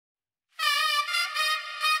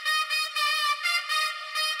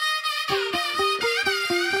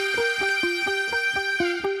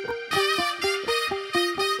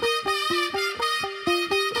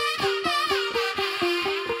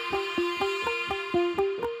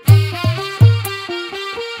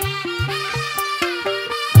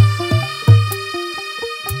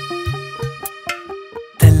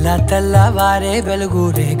తెల్లవారే వెలుగు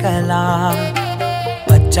రేఖలా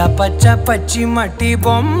పచ్చ పచ్చ పచ్చి మట్టి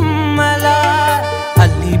బొమ్మలా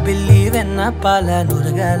అల్లి బిల్లి వెన్న పాల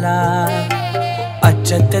నురగలా అచ్చ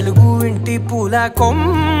తెలుగు ఇంటి పూల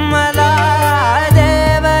కొమ్మలా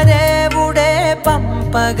దేవదేవుడే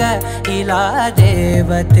పంపగా ఇలా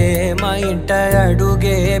దేవతే మా ఇంట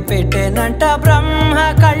అడుగే పెట్టెనంట బ్రహ్మ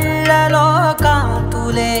కళ్ళలో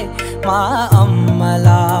కాంతులే మా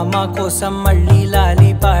అమ్మలా మా కోసం మళ్ళీ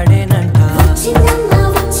లాలి పాడేనంట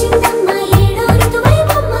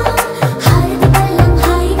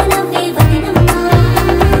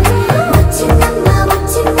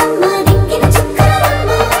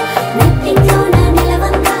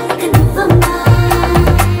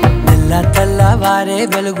తెల్లవారే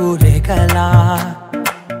వెలుగు రేఖలా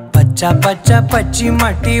పచ్చ పచ్చ పచ్చి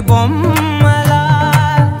మట్టి బొమ్మలా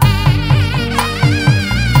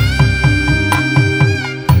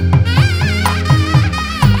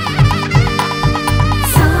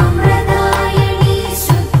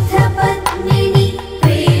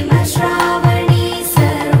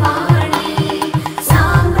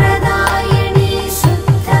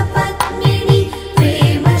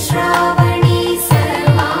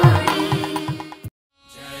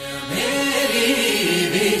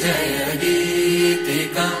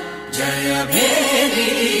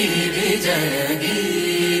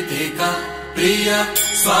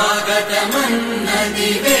स्वागतमन्नदि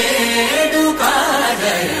वेडुका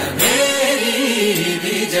जय मेरी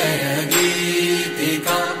विजय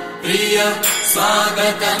गीतिका प्रिय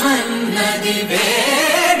स्वागतमन्नदि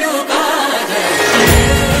वेडुका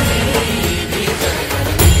जय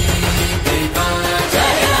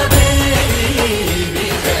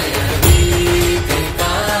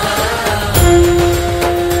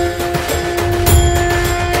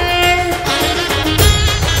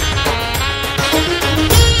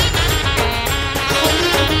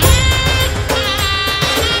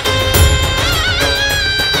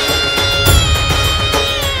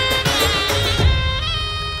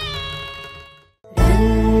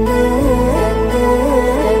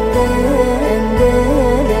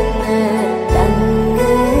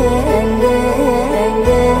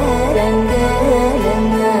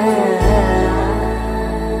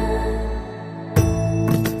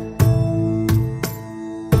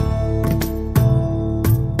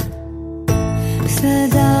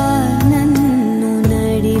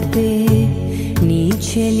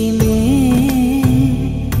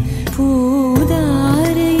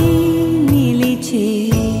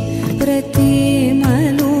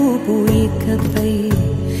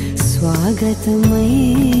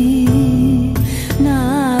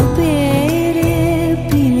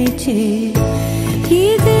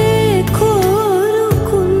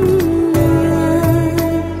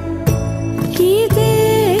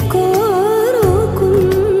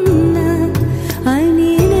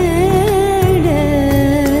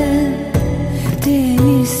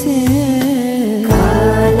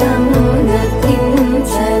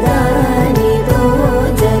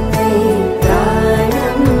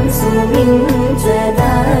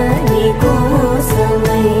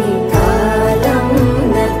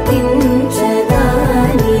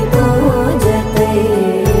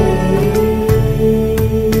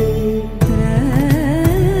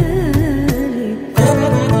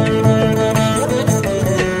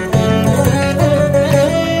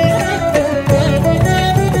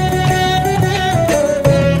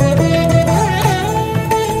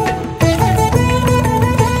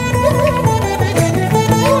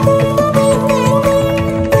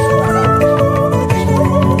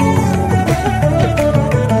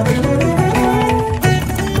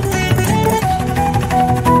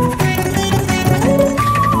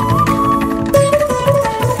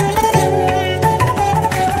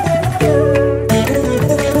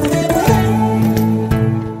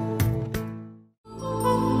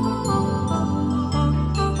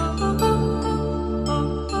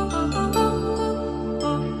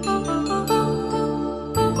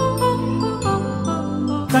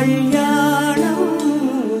कल्याणं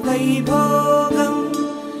वैभोगं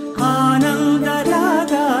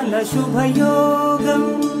आनन्दरागाल शुभयोगं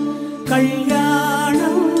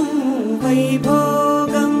कल्याणं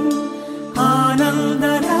वैभोगं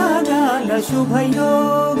आनन्दरागाल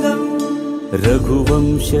शुभयोगं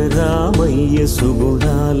रघुवंश रामय्य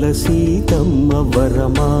सुगुणाल सीतम्म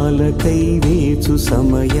वरमाल कैवेचु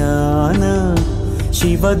समयान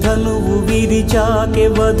शिवधनुवु विरिचाके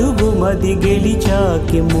वधुवु मदि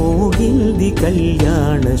गेलिचाके मोगिल्दि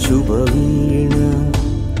कल्याण शुभवीण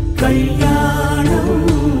कल्याणं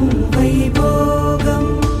वैभोगं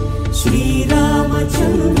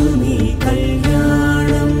श्रीरामचन्द्रुनि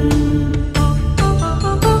कल्याणम्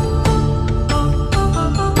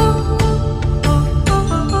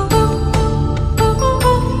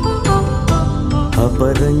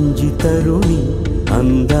రంజితరుణి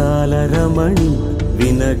అందాల రమణి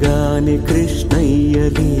వినగానే కృష్ణయ్య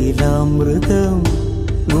లీలామృతం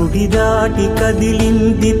గుడి దాటి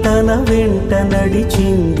కదిలింది తన వెంట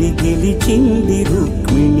నడిచింది గెలిచింది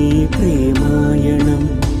రుక్మిణి ప్రేమాయణం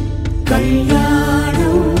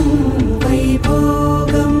కళ్యాణం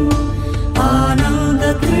వైభోగం ఆనంద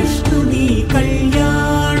కృష్ణుని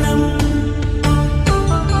కళ్యాణం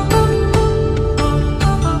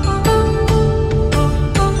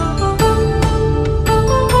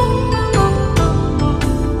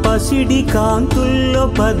పసిడి కాంతుల్లో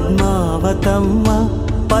పద్మావతమ్మ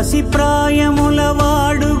పసిప్రాయముల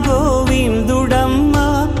వాడు గోవిందుడమ్మ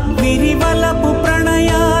విరివలపు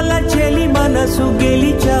ప్రణయాల చెలి మనసు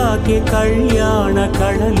గెలిచాకే కళ్యాణ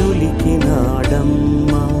కళలులికినాడమ్మ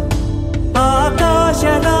ఆకాశరాజునకు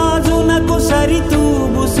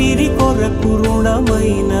సరితూగు సిరి కొరకు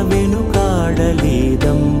రుణమైన వెనుకాడలేదమ్మా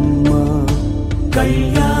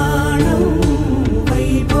కళ్యాణం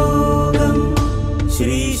వైభోగం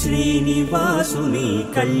శ్రీ శ్రీనివాసుని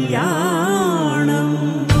కళ్యాణం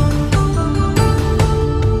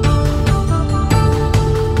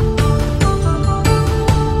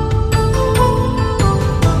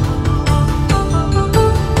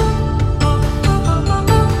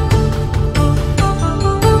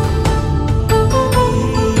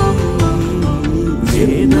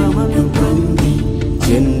జనమకు పొంది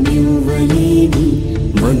జన్మివ్వలేని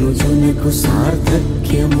మనుజునకు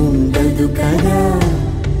సార్థక్యముండదు కదా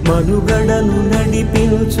మనుగడను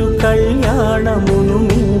నడిపించు కళ్యాణమును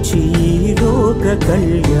మించి ఈ లోక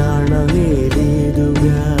కళ్యాణమే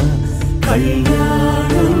లేదుగా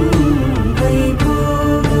కళ్యాణం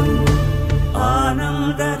వైభోగం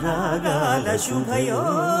ఆనంద రాగాల శుభయో